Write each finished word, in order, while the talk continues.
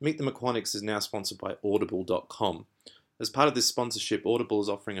Meet the meQuanics is now sponsored by Audible.com. As part of this sponsorship, Audible is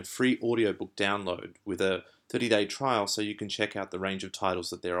offering a free audiobook download with a 30-day trial so you can check out the range of titles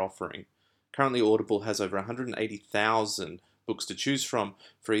that they're offering. Currently, Audible has over 180,000 books to choose from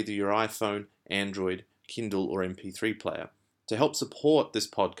for either your iPhone, Android, Kindle, or MP3 player. To help support this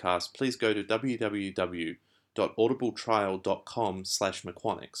podcast, please go to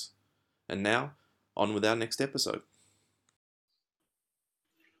www.audibletrial.com/meQuanics. And now, on with our next episode.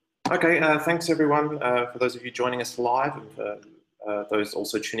 Okay, thanks everyone for those of you joining us live and for those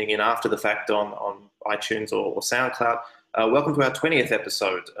also tuning in after the fact on iTunes or SoundCloud. Welcome to our 20th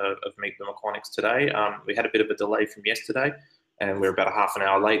episode of Meet the meQuanics today. We had a bit of a delay from yesterday and we're about a half an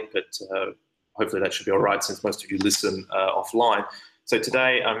hour late, but hopefully that should be all right since most of you listen offline. So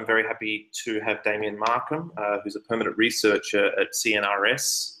today I'm very happy to have Damian Markham, who's a permanent researcher at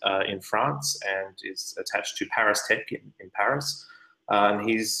CNRS in France and is attached to Paris Tech in Paris. And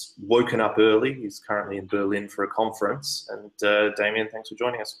he's woken up early. He's currently in Berlin for a conference. And Damian, thanks for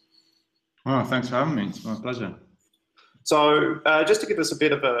joining us. Oh, thanks for having me. It's my pleasure. So just to give us a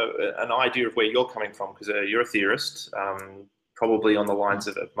bit of an idea of where you're coming from, because you're a theorist, probably on the lines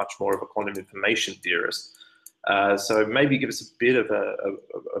of much more of a quantum information theorist. So maybe give us a bit of a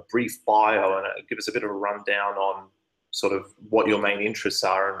brief bio and give us a bit of a rundown on sort of what your main interests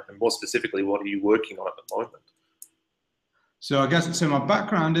are and more specifically, what are you working on at the moment? So I guess, so my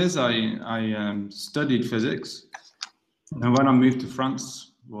background is I studied physics, and when I moved to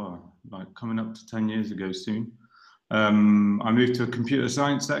France, well, like coming up to 10 years ago soon, I moved to a computer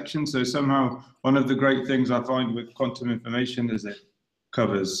science section. So somehow one of the great things I find with quantum information is it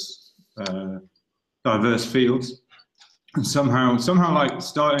covers diverse fields. And somehow like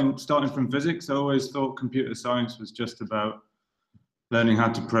starting from physics, I always thought computer science was just about learning how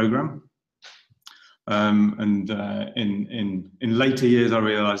to program. In later years, I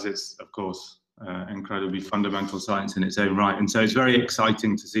realized it's, of course, incredibly fundamental science in its own right. And so it's very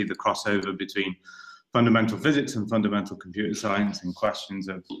exciting to see the crossover between fundamental physics and fundamental computer science and questions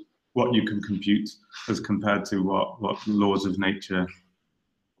of what you can compute as compared to what laws of nature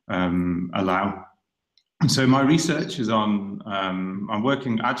allow. And so my research is on, I'm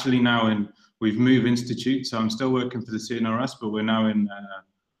working actually now we've moved institute, so I'm still working for the CNRS, but we're now in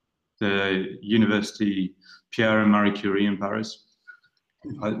the University Pierre and Marie Curie in Paris.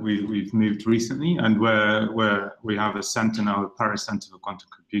 We've moved recently, and we have a centre now, a Paris Centre for Quantum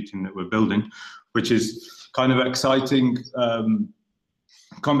Computing that we're building, which is kind of exciting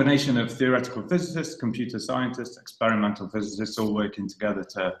combination of theoretical physicists, computer scientists, experimental physicists all working together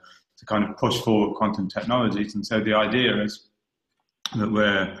to kind of push forward quantum technologies. And so the idea is that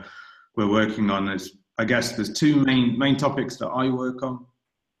we're working on is, I guess there's two main topics that I work on.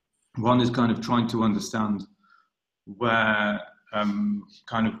 One is kind of trying to understand where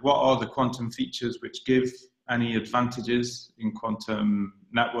kind of what are the quantum features which give any advantages in quantum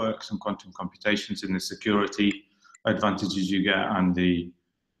networks and quantum computations in the security advantages you get and the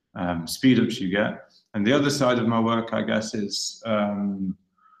speed-ups you get. And the other side of my work, I guess, is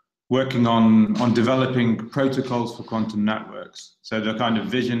working on developing protocols for quantum networks. So the kind of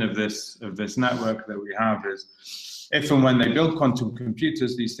vision of this network that we have is, if and when they build quantum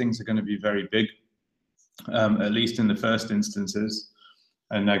computers, these things are going to be very big, at least in the first instances.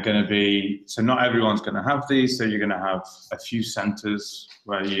 And they're going to be, so not everyone's going to have these. So you're going to have a few centers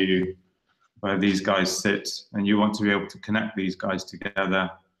where these guys sit, and you want to be able to connect these guys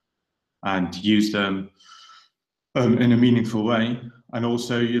together and use them in a meaningful way. And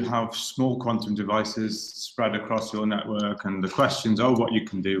also you have small quantum devices spread across your network. And the questions are what you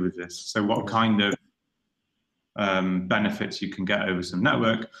can do with this. So what kind of benefits you can get over some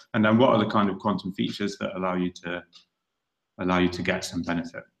network, and then what are the kind of quantum features that allow you to get some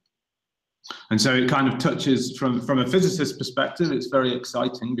benefit. And so it kind of touches from a physicist perspective, it's very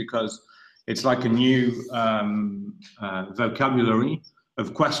exciting because it's like a new vocabulary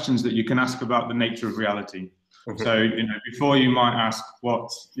of questions that you can ask about the nature of reality. Mm-hmm. So, before you might ask what,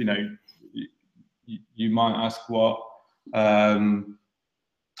 you might ask what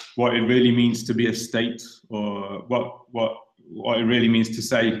it really means to be a state, or what it really means to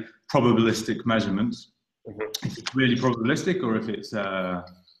say probabilistic measurements. Mm-hmm. If it's really probabilistic, or if it's our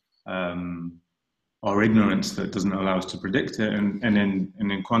ignorance that doesn't allow us to predict it. And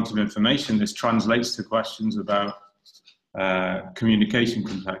in quantum information, this translates to questions about communication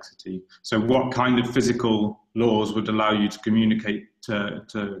complexity. So what kind of physical laws would allow you to communicate,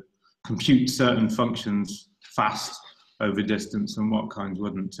 to compute certain functions fast over distance, and what kinds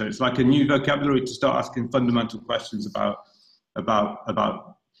wouldn't? So it's like a new vocabulary to start asking fundamental questions about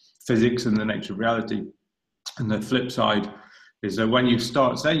physics and the nature of reality. And the flip side is that when you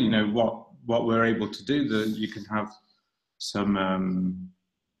start saying, what we're able to do, that you can have some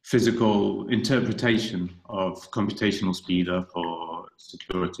physical interpretation of computational speed up or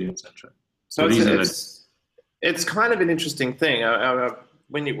security, etc. So it's kind of an interesting thing.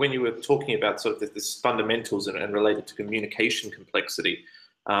 When you were talking about sort of this fundamentals and related to communication complexity,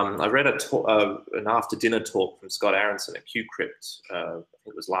 I read an after-dinner talk from Scott Aronson at QCrypt, I think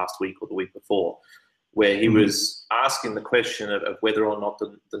it was last week or the week before, where he was asking the question of whether or not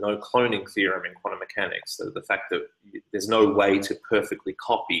the no cloning theorem in quantum mechanics, the fact that there's no way to perfectly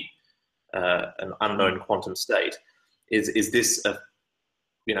copy an unknown quantum state, is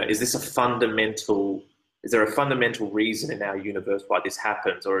there a fundamental reason in our universe why this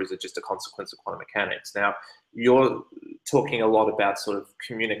happens, or is it just a consequence of quantum mechanics? Now, you're talking a lot about sort of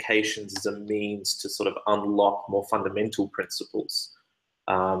communications as a means to sort of unlock more fundamental principles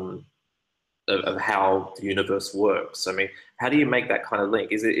of how the universe works. I mean, how do you make that kind of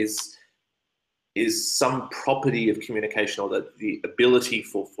link? Is some property of communication, or the ability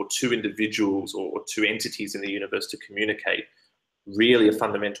for two individuals or two entities in the universe to communicate, really a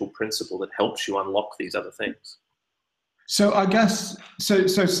fundamental principle that helps you unlock these other things? So I guess, so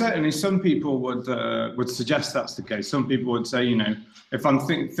certainly some people would suggest that's the case. Some people would say, if I'm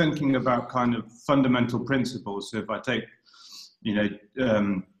thinking about kind of fundamental principles, so if I take,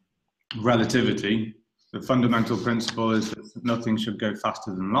 relativity, the fundamental principle is that nothing should go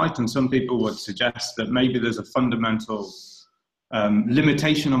faster than light. And some people would suggest that maybe there's a fundamental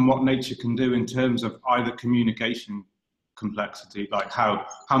limitation on what nature can do in terms of either communication complexity, like how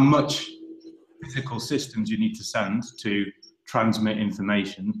much physical systems you need to send to transmit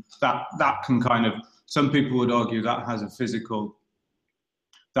information. That can kind of, some people would argue that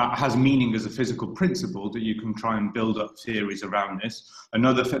has meaning as a physical principle, that you can try and build up theories around this.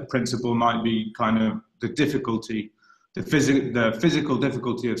 Another principle might be kind of the difficulty, the physical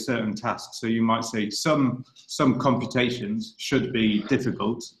difficulty of certain tasks. So you might say some computations should be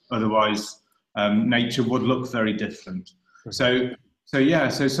difficult, otherwise nature would look very different. So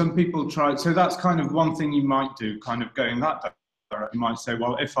some people try, so that's kind of one thing you might do, kind of going that direction. You might say,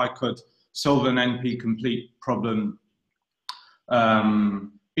 well, if I could solve an NP-complete problem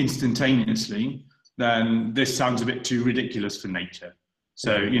instantaneously, then this sounds a bit too ridiculous for nature.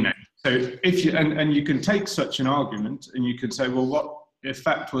 So, so if you, and you can take such an argument and you can say, well, what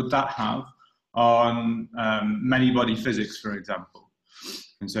effect would that have on many-body physics, for example?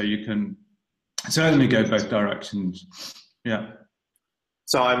 And so you can certainly go both directions. Yeah.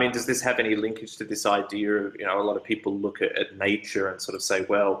 So, I mean, does this have any linkage to this idea of, a lot of people look at nature and sort of say,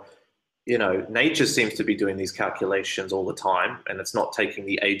 well, nature seems to be doing these calculations all the time, and it's not taking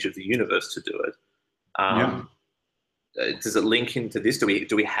the age of the universe to do it. Does it link into this? Do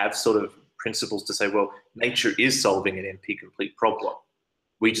we have sort of principles to say, well, nature is solving an NP-complete problem,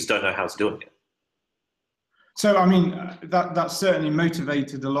 we just don't know how it's doing it? So, I mean, that certainly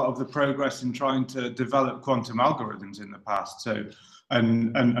motivated a lot of the progress in trying to develop quantum algorithms in the past, so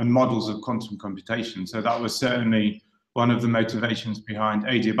and models of quantum computation. So that was certainly one of the motivations behind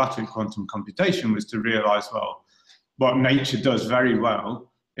adiabatic quantum computation, was to realize, well, what nature does very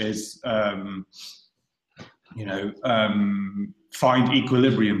well is, find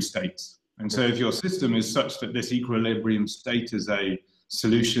equilibrium states. And so if your system is such that this equilibrium state is a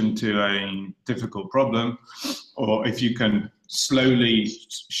solution to a difficult problem, or if you can slowly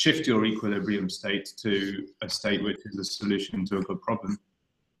shift your equilibrium state to a state which is a solution to a good problem,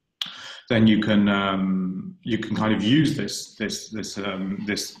 then you can kind of use this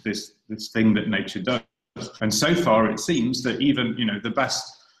thing that nature does. And so far, it seems that even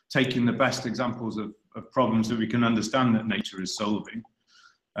taking the best examples of problems that we can understand that nature is solving,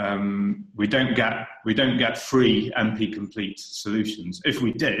 we don't get free NP-complete solutions. If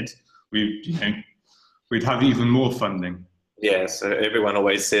we did, we'd have even more funding. Yeah, so everyone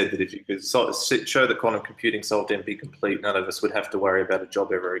always said that if you could show that quantum computing solved NP-complete, none of us would have to worry about a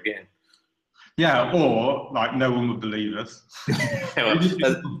job ever again. Yeah, or like no one would believe us. If you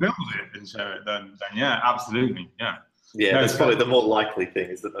build it and show it, then yeah, absolutely, yeah. Yeah, that's probably the more likely thing,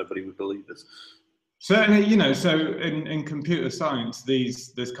 is that nobody would believe us. Certainly, so in computer science,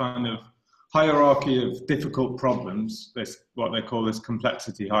 this kind of hierarchy of difficult problems, what they call this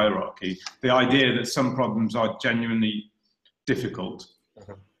complexity hierarchy, the idea that some problems are genuinely difficult.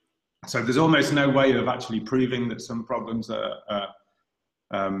 So there's almost no way of actually proving that some problems are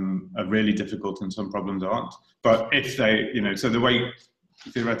really difficult and some problems aren't. But if they, so the way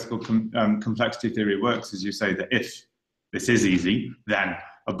theoretical complexity theory works is you say that if this is easy, then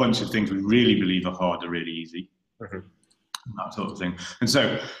a bunch of things we really believe are hard are really easy. That sort of thing. And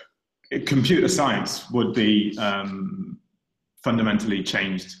so computer science would be fundamentally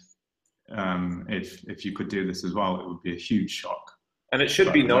changed. If you could do this as well, it would be a huge shock. And it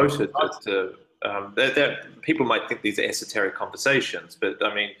should be noted that people might think these are esoteric conversations, but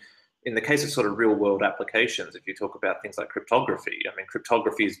I mean, in the case of sort of real world applications, if you talk about things like cryptography, I mean,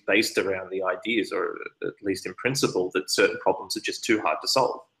 cryptography is based around the ideas, or at least in principle, that certain problems are just too hard to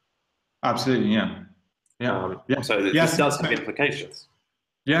solve. Absolutely, yeah. So this does have implications.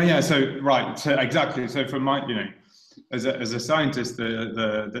 So right, so exactly. So from my, as a scientist,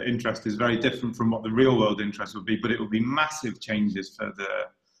 the interest is very different from what the real world interest would be, but it would be massive changes for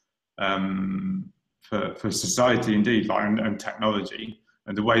for society indeed, and technology,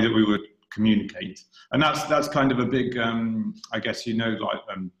 and the way that we would communicate. And that's kind of a big, I guess,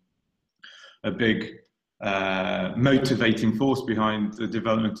 a big motivating force behind the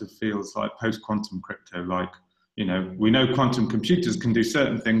development of fields like post-quantum crypto. Like, we know quantum computers can do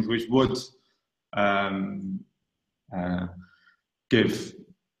certain things which would give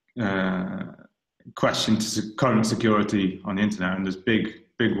question to current security on the internet, and there's big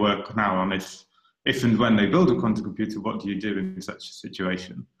work now on if and when they build a quantum computer, what do you do in such a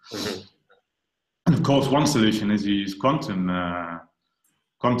situation? Mm-hmm. And of course, one solution is you use quantum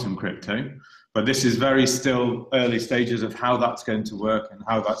crypto, but this is very still early stages of how that's going to work and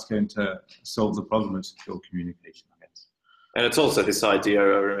how that's going to solve the problem of secure communication, I guess. And it's also this idea, I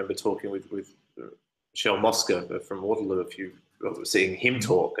remember talking with Michelle Mosca from Waterloo, seeing him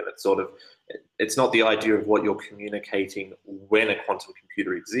talk, and it's not the idea of what you're communicating when a quantum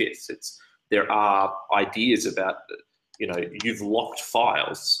computer exists. There are ideas about, you've locked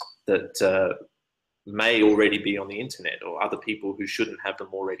files that may already be on the internet, or other people who shouldn't have them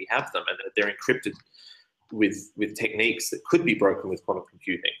already have them, and they're encrypted with techniques that could be broken with quantum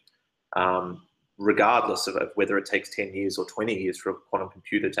computing. Regardless of whether it takes 10 years or 20 years for a quantum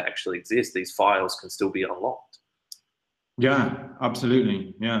computer to actually exist, these files can still be unlocked. Yeah,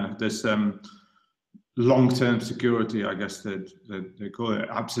 absolutely. Yeah, there's long-term security, I guess that they call it.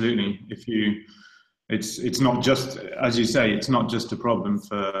 Absolutely. It's not just, as you say, it's not just a problem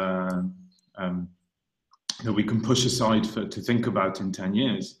for that we can push aside to think about in 10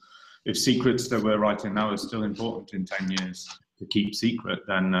 years. If secrets that we're writing now are still important in 10 years to keep secret,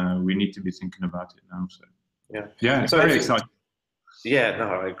 then we need to be thinking about it now. So it's very exciting. Yeah, no,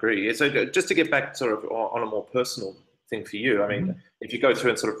 I agree. So just to get back sort of on a more personal thing for you, I mean, if you go through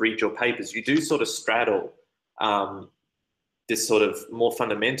and sort of read your papers, you do sort of straddle this sort of more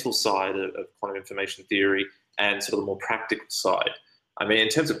fundamental side of quantum information theory and sort of the more practical side. I mean, in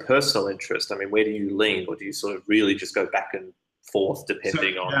terms of personal interest, I mean, where do you lean, or do you sort of really just go back and forth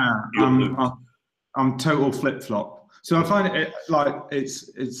depending on your mood? I'm total flip-flop. So I find it like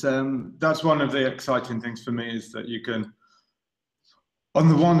it's that's one of the exciting things for me, is that you can, on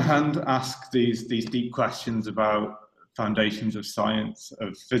the one hand, ask these deep questions about foundations of science,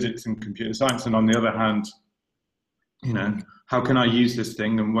 of physics and computer science, and on the other hand, how can I use this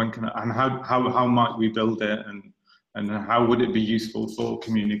thing, and when can I, and how might we build it, and how would it be useful for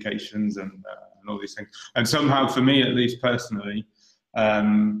communications and all these things. And somehow, for me at least personally,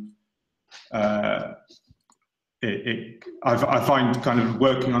 I find kind of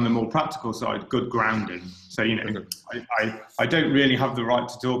working on the more practical side good grounding. So, I don't really have the right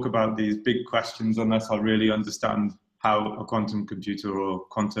to talk about these big questions unless I really understand how a quantum computer or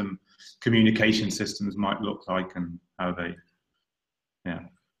quantum communication systems might look like, and how they,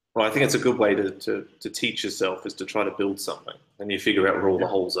 Well, I think it's a good way to teach yourself, is to try to build something, and you figure out where all the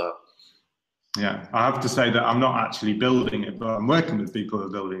holes are. Yeah, I have to say that I'm not actually building it, but I'm working with people who are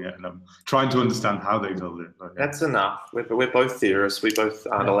building it, and I'm trying to understand how they build it. But, That's enough. We're both theorists. We both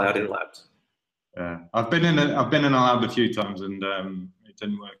aren't allowed in labs. Yeah, I've been in a lab a few times, and it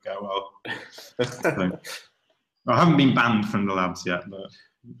didn't work out well. So, I haven't been banned from the labs yet, but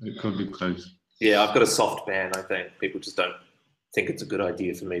it could be close. Yeah, I've got a soft ban, I think. People just don't think it's a good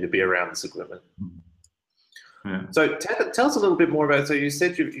idea for me to be around this equipment. Yeah. So tell us a little bit more about, so you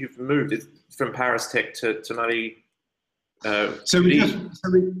said you've moved from Paris Tech to Nutty. So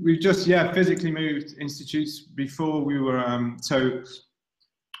we've just physically moved institutes. Before we were, so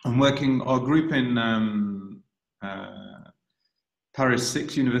I'm working, our group in Paris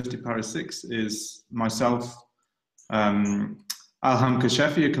 6, University of Paris 6, is myself, Alham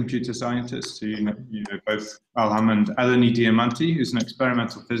Kashefi, a computer scientist, who you know both Alham, and Eleni Diamanti, who's an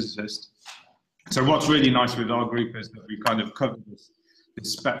experimental physicist. So what's really nice with our group is that we kind of cover this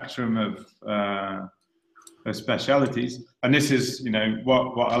spectrum of specialities, and this is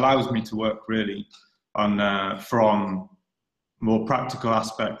what allows me to work really on from more practical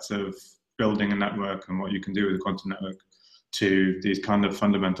aspects of building a network and what you can do with a quantum network, to these kind of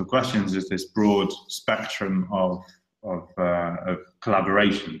fundamental questions, is this broad spectrum of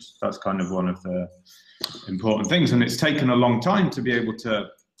collaborations. That's kind of one of the important things, and it's taken a long time to be able to.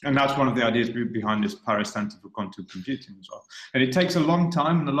 And that's one of the ideas behind this Paris Centre for Quantum Computing as well. And it takes a long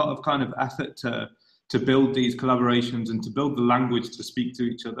time and a lot of kind of effort to build these collaborations and to build the language to speak to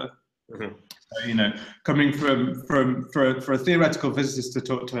each other. Mm-hmm. So, you know, coming for a theoretical physicist to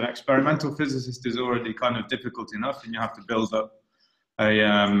talk to an experimental physicist is already kind of difficult enough, and you have to build up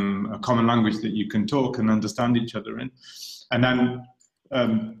a common language that you can talk and understand each other in. And then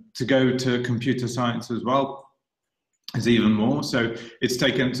to go to computer science as well is even more. So it's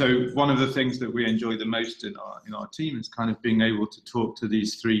taken. So one of the things that we enjoy the most in our team is kind of being able to talk to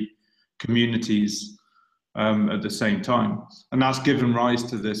these three communities at the same time, and that's given rise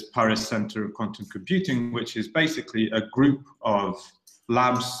to this Paris Centre of Quantum Computing, which is basically a group of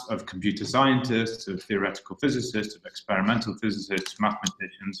labs of computer scientists, of theoretical physicists, of experimental physicists,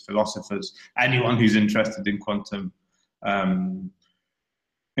 mathematicians, philosophers, anyone who's interested in quantum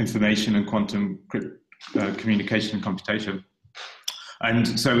information and quantum communication and computation. And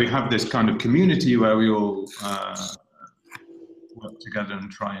so we have this kind of community where we all work together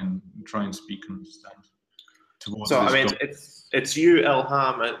and try and speak and understand. So I mean, it's you,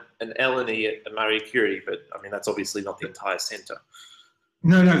 Elham, and Eleni at Marie Curie, but I mean that's obviously not the entire centre.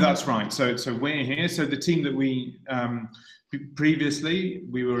 No, that's right. So we're here. So the team that we previously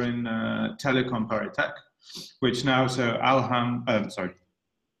we were in Telecom Paritech, which now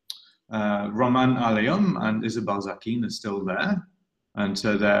Roman Alium and Isabel Zakin are still there, and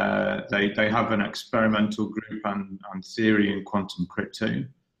so they have an experimental group and theory in quantum crypto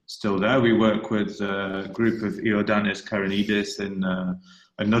still there. We work with a group of Ioannis Karanidis in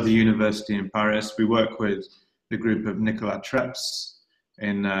another university in Paris. We work with the group of Nicolas Treps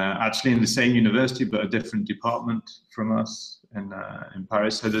actually in the same university but a different department from us in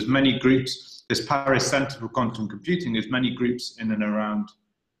Paris. So there's many groups. This Paris Centre for Quantum Computing, there's many groups in and around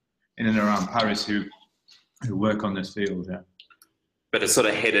Paris who work on this field. Yeah. But it's sort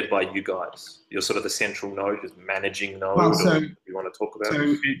of headed by you guys. You're sort of the central node, is managing node. Well, so you want to talk about?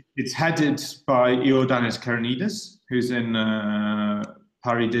 So it's headed by Ioannis Karanidis, who's in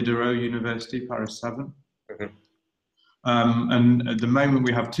Paris Diderot University, Paris 7. Mm-hmm. And at the moment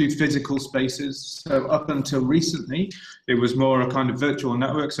we have 2 physical spaces. So up until recently, it was more a kind of virtual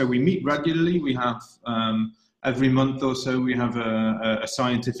network. So we meet regularly. We have every month or so we have a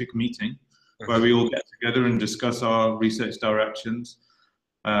scientific meeting where we all get together and discuss our research directions,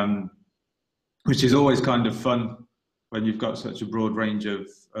 which is always kind of fun when you've got such a broad range of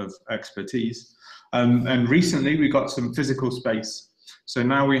expertise. And recently we got some physical space. So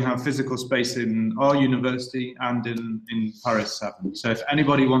now we have physical space in our university and in Paris 7. So if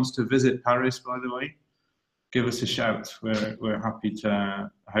anybody wants to visit Paris, by the way, give us a shout. We're happy to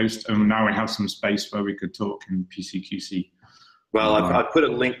host. And now we have some space where we could talk in PCQC. Well, I've put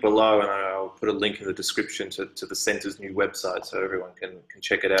a link below, and I'll put a link in the description to the centre's new website, so everyone can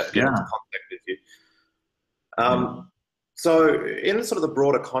check it out and get into contact with you. So in sort of the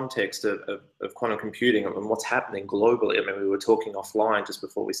broader context of quantum computing and what's happening globally, I mean, we were talking offline just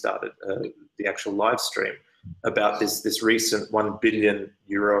before we started the actual live stream about this recent €1 billion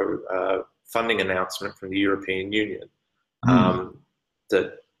funding announcement from the European Union.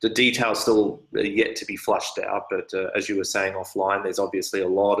 The details still are yet to be flushed out, but as you were saying offline, there's obviously a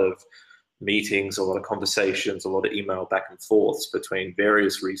lot of meetings, a lot of conversations, a lot of email back and forths between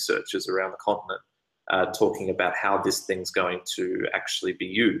various researchers around the continent talking about how this thing's going to actually be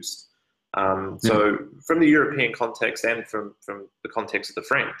used. So from the European context and from the context of the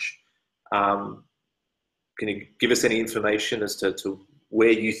French, can you give us any information as to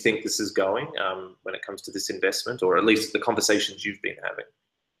where you think this is going when it comes to this investment, or at least the conversations you've been having?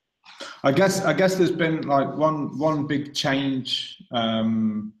 I guess there's been like one big change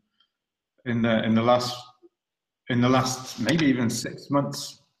in the last maybe even 6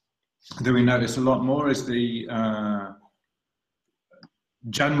 months that we notice a lot more is the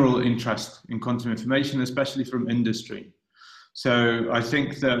general interest in quantum information, especially from industry. So I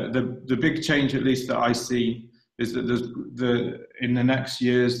think that the big change, at least that I see, is that in the next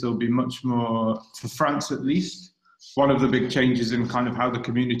years there'll be much more, for France at least. One of the big changes in kind of how the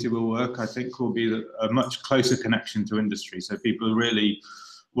community will work, I think, will be a much closer connection to industry. So people really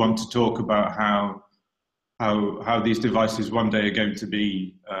want to talk about how these devices one day are going to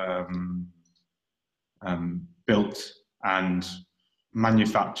be built and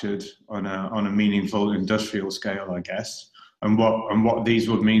manufactured on a meaningful industrial scale, I guess, and what these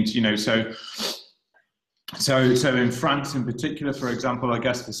would mean. You know, so in France in particular, for example, I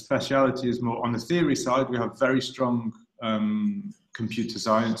guess the speciality is more on the theory side. We have very strong computer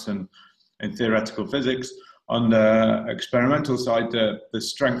science and theoretical physics. On the experimental side, the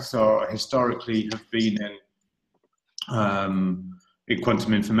strengths are historically have been in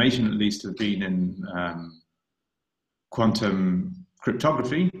quantum information, at least, have been in quantum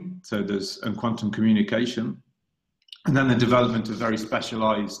cryptography, so and quantum communication, and then the development of very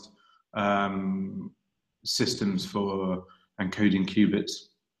specialized systems for encoding qubits.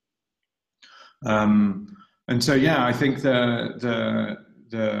 And so, yeah, I think the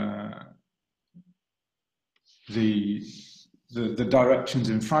directions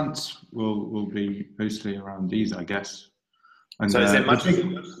in France will be mostly around these, I guess. And so is there much?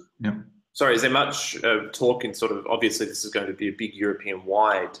 Yeah. Sorry, is there much talk in sort of, obviously this is going to be a big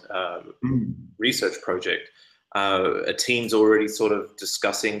European-wide research project. Are teams already sort of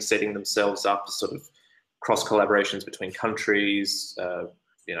discussing setting themselves up as sort of cross collaborations between countries?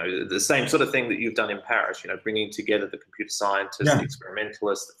 You know, the same sort of thing that you've done in Paris, you know, bringing together the computer scientists, the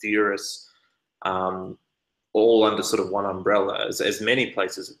experimentalists, the theorists, all under sort of one umbrella, as many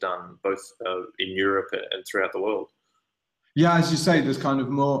places have done, both in Europe and throughout the world. Yeah, as you say, there's kind of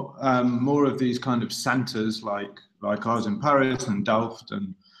more of these kind of centres like ours in Paris and Delft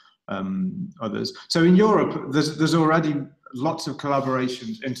and others. So in Europe, there's already lots of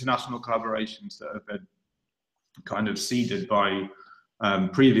collaborations, international collaborations that have been kind of seeded by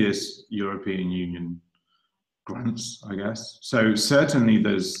previous European Union grants, I guess. So certainly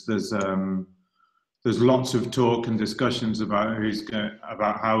there's lots of talk and discussions about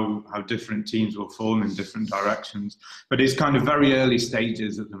how different teams will form in different directions, but it's kind of very early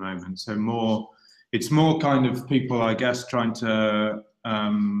stages at the moment. So it's more kind of people, I guess, trying to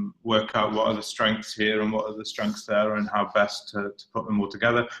work out what are the strengths here and what are the strengths there, and how best to put them all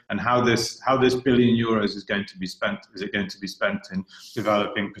together, and how this €1 billion is going to be spent. Is it going to be spent in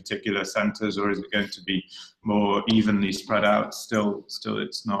developing particular centres, or is it going to be more evenly spread out? Still,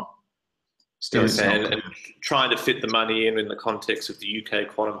 it's not. And trying to fit the money in the context of the UK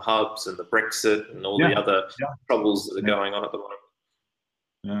quantum hubs and the Brexit and all the other troubles that are going on at the moment.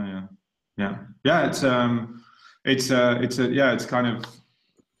 It's kind of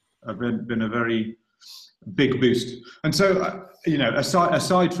been a very big boost. And so, you know,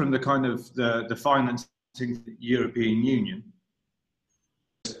 aside from the kind of the financing the European Union,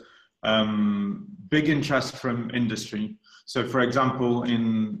 big interest from industry. So, for example,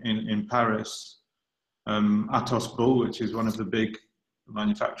 in Paris, Atos Bull, which is one of the big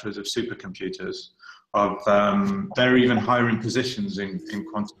manufacturers of supercomputers, they're even hiring positions in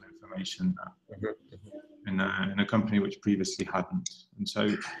quantum information in a company which previously hadn't. And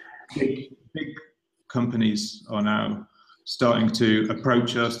so, big companies are now starting to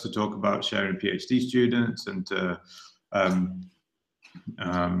approach us to talk about sharing PhD students and to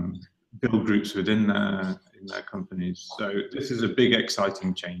build groups within their companies. So this is a big,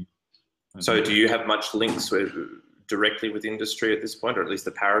 exciting change. So do you have much links directly with industry at this point, or at least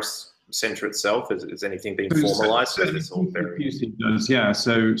the Paris Centre itself? Is anything being formalised? Yeah,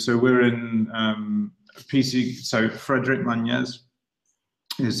 so we're in PC. So Frédéric Magnez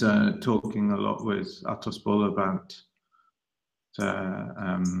is talking a lot with Atos Bull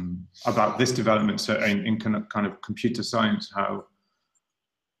about this development. So in kind of computer science,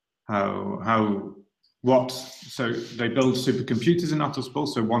 so they build supercomputers in Atos Bull.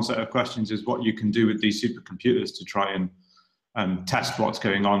 So one set of questions is what you can do with these supercomputers to try and test what's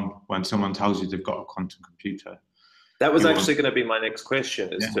going on when someone tells you they've got a quantum computer. That was actually going to be my next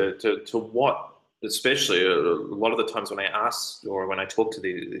question, is to what, especially a lot of the times when I ask or when I talk to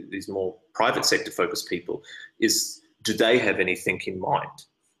these more private sector focused people, is do they have anything in mind?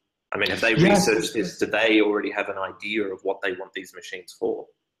 I mean, have they researched this? Do they already have an idea of what they want these machines for?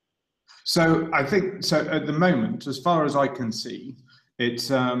 So I think, so at the moment, as far as I can see, it's,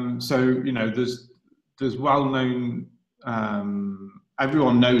 so, you know, there's well-known,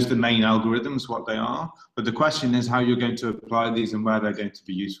 everyone knows the main algorithms, what they are, but the question is how you're going to apply these and where they're going to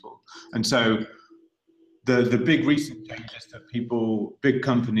be useful. And so the big recent change is that big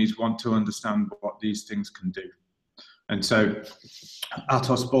companies want to understand what these things can do. And so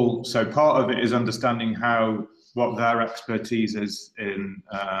Atos Bull, so part of it is understanding what their expertise is in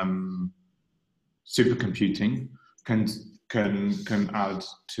supercomputing can add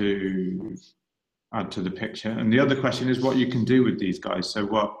to the picture. And the other question is what you can do with these guys. So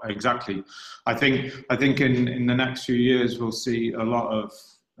what exactly? I think in the next few years we'll see a lot of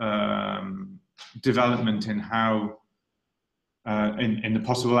development in how in the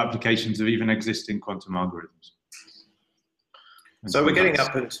possible applications of even existing quantum algorithms. So we're getting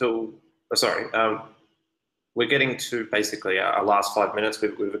up until, we're getting to basically our last 5 minutes.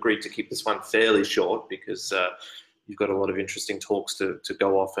 We've agreed to keep this one fairly short because you've got a lot of interesting talks to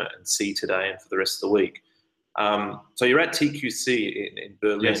go off and see today and for the rest of the week. So you're at TQC in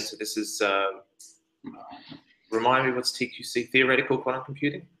Berlin. Yes. So this is, remind me, what's TQC? Theoretical quantum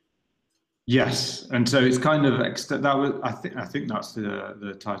computing? Yes, and so it's kind of that was I think that's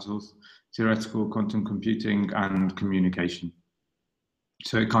the title: theoretical quantum computing and communication.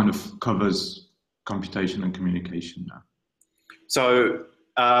 So it kind of covers computation and communication now. So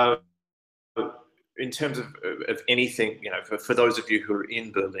in terms of anything, you know, for those of you who are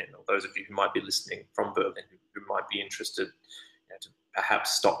in Berlin, or those of you who might be listening from Berlin, who might be interested, you know, to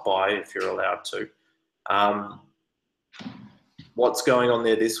perhaps stop by if you're allowed to. What's going on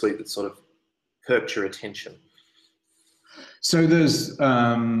there this week that sort of perked your attention? So there's there's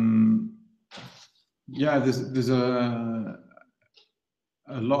a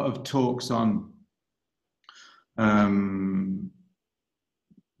lot of talks on.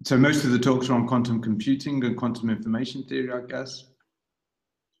 So most of the talks are on quantum computing and quantum information theory, I guess.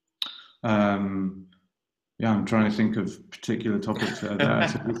 I'm trying to think of particular topics that are there.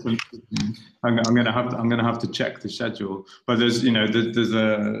 I'm going to have to check the schedule. But there's a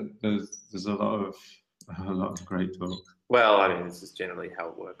lot of great talk. Well, I mean, this is generally how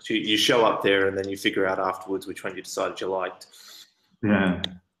it works. You show up there and then you figure out afterwards which one you decided you liked. Yeah.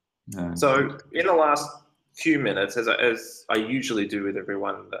 So in the last few minutes, as I usually do with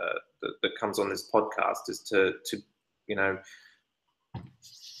everyone that comes on this podcast, is to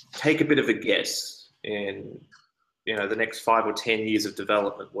take a bit of a guess in the next 5 or 10 years of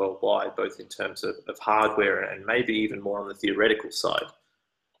development worldwide, both in terms of hardware and maybe even more on the theoretical side.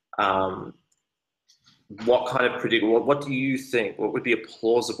 What do you think? What would be a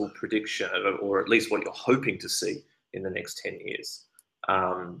plausible prediction, or at least what you're hoping to see in the next 10 years?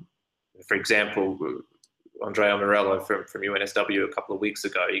 For example, Andrea Morello from UNSW a couple of weeks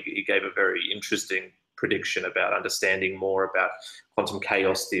ago, he gave a very interesting prediction about understanding more about quantum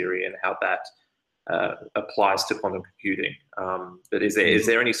chaos theory and how that applies to quantum computing. But is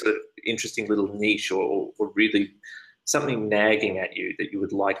there any sort of interesting little niche or really something nagging at you that you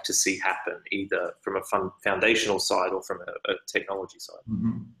would like to see happen, either from a foundational side or from a technology side?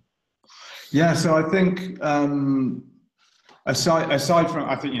 Mm-hmm. Yeah, so I think aside from,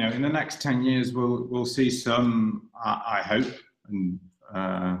 I think, in the next 10 years we'll see some, I hope, and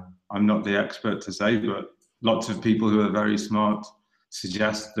I'm not the expert to say, but lots of people who are very smart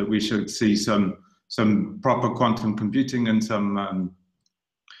suggest that we should see some proper quantum computing and some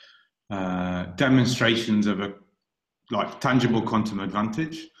demonstrations of a tangible quantum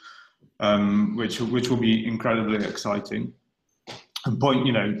advantage, which will be incredibly exciting. And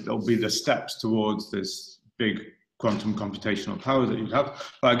there'll be the steps towards this big quantum computational power that you have.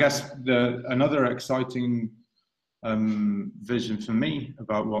 But I guess another exciting vision for me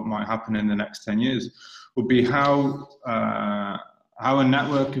about what might happen in the next 10 years would be how a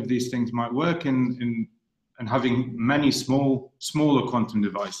network of these things might work in having many smaller quantum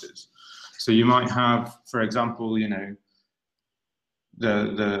devices. So you might have, for example,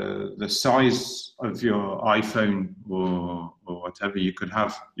 the size of your iPhone or whatever. You could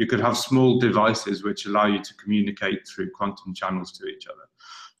have small devices which allow you to communicate through quantum channels to each other.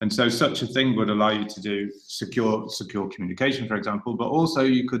 And so such a thing would allow you to do secure communication, for example, but also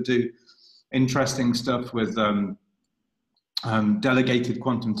you could do interesting stuff with delegated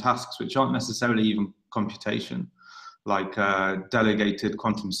quantum tasks, which aren't necessarily even computation, like delegated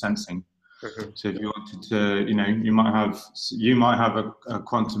quantum sensing. Mm-hmm. So if you wanted to, you might have a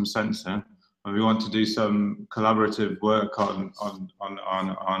quantum sensor, and we want to do some collaborative work on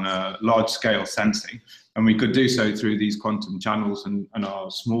large scale sensing, and we could do so through these quantum channels and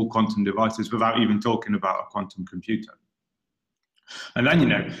our small quantum devices without even talking about a quantum computer. And then,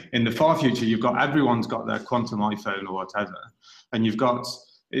 in the far future, everyone's got their quantum iPhone or whatever, and you've got,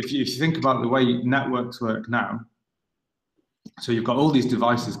 if you think about the way networks work now, so you've got all these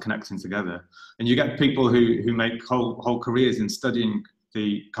devices connecting together, and you get people who make whole careers in studying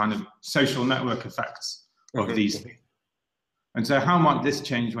the kind of social network effects of these things. And so how might this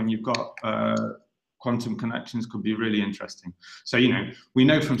change when you've got quantum connections? Could be really interesting. So, we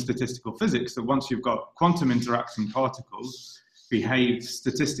know from statistical physics that once you've got quantum interacting particles behave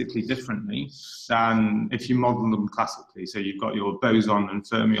statistically differently than if you model them classically. So you've got your boson and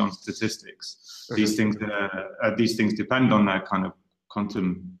fermion statistics. These things depend on their kind of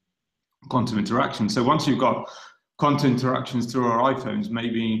quantum interaction. So once you've got quantum interactions through our iPhones,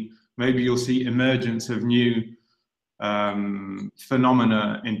 maybe you'll see emergence of new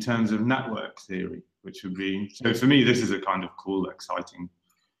phenomena in terms of network theory, which would be, so for me, this is a kind of cool, exciting.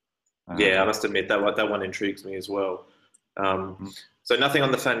 Yeah, I must admit that one intrigues me as well. So nothing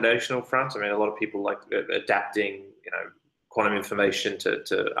on the foundational front. I mean, a lot of people like adapting, quantum information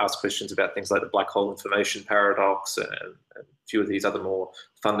to ask questions about things like the black hole information paradox and a few of these other more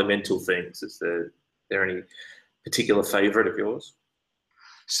fundamental things. Is there any particular favorite of yours?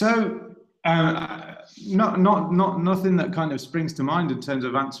 So, nothing that kind of springs to mind in terms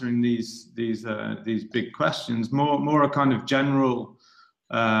of answering these big questions. More a kind of general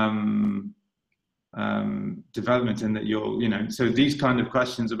development in that so these kind of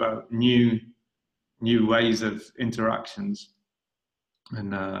questions about new ways of interactions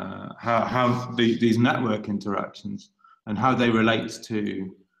and how these network interactions and how they relate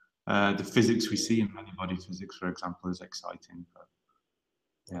to the physics we see in many-body physics, for example, is exciting. But,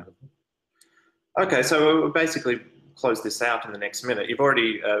 yeah. Okay, so we'll basically close this out in the next minute. You've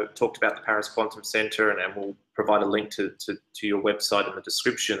already talked about the Paris Quantum Center, and we'll provide a link to your website in the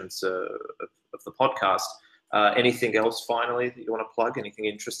descriptions of the podcast. Anything else finally that you want to plug? Anything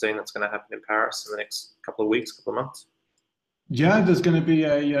interesting that's going to happen in Paris in the next couple of weeks, couple of months? Yeah, there's going to be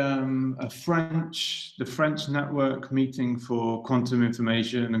the French network meeting for quantum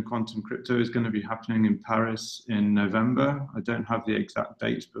information and quantum crypto is going to be happening in Paris in November. I don't have the exact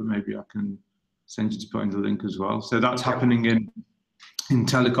dates, but maybe I can send you to put in the link as well. So that's happening in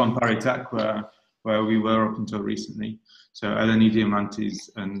Telecom Paritech, where we were up until recently. So Eleni Diamantis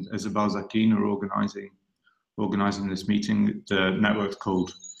and Isabel Zakin are organizing this meeting. The network's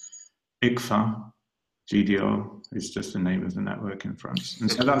called ICFA. GDO is just the name of the network in France.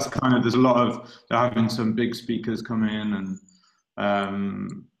 And so that's there's a lot of, they're having some big speakers come in,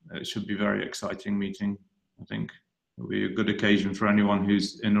 and it should be a very exciting meeting. I think it'll be a good occasion for anyone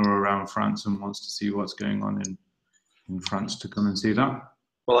who's in or around France and wants to see what's going on in France to come and see that.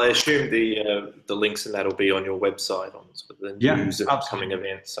 Well, I assume the links and that will be on your website on sort of the news and upcoming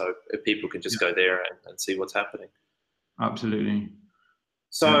events, so if people can just go there and see what's happening. Absolutely.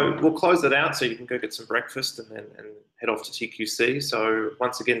 So we'll close it out so you can go get some breakfast and head off to TQC. So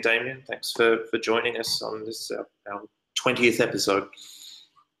once again, Damian, thanks for joining us on this our 20th episode.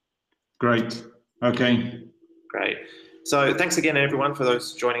 Great. Okay. Great. So thanks again, everyone, for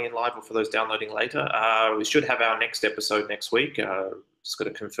those joining in live or for those downloading later. We should have our next episode next week. Just got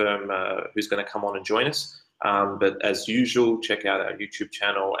to confirm who's going to come on and join us. But as usual, check out our YouTube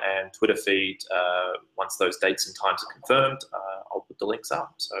channel and Twitter feed. Once those dates and times are confirmed, I'll put the links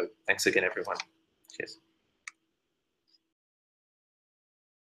up. So thanks again, everyone. Cheers.